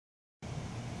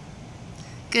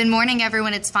Good morning,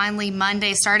 everyone. It's finally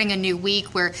Monday, starting a new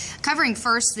week. We're covering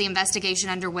first the investigation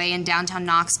underway in downtown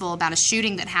Knoxville about a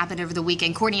shooting that happened over the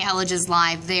weekend. Courtney Elledge is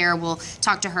live there. We'll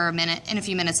talk to her in a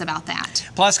few minutes about that.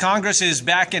 Plus, Congress is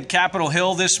back at Capitol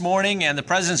Hill this morning, and the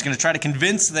president's going to try to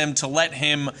convince them to let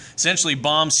him essentially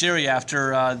bomb Syria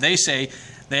after they say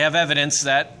they have evidence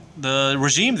that the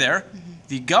regime there,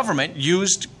 the government,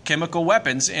 used chemical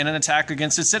weapons in an attack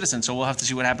against its citizens. So we'll have to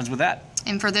see what happens with that.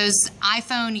 And for those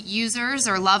iPhone users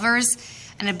or lovers,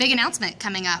 and a big announcement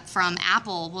coming up from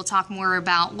Apple. We'll talk more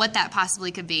about what that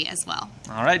possibly could be as well.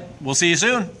 All right. We'll see you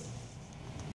soon.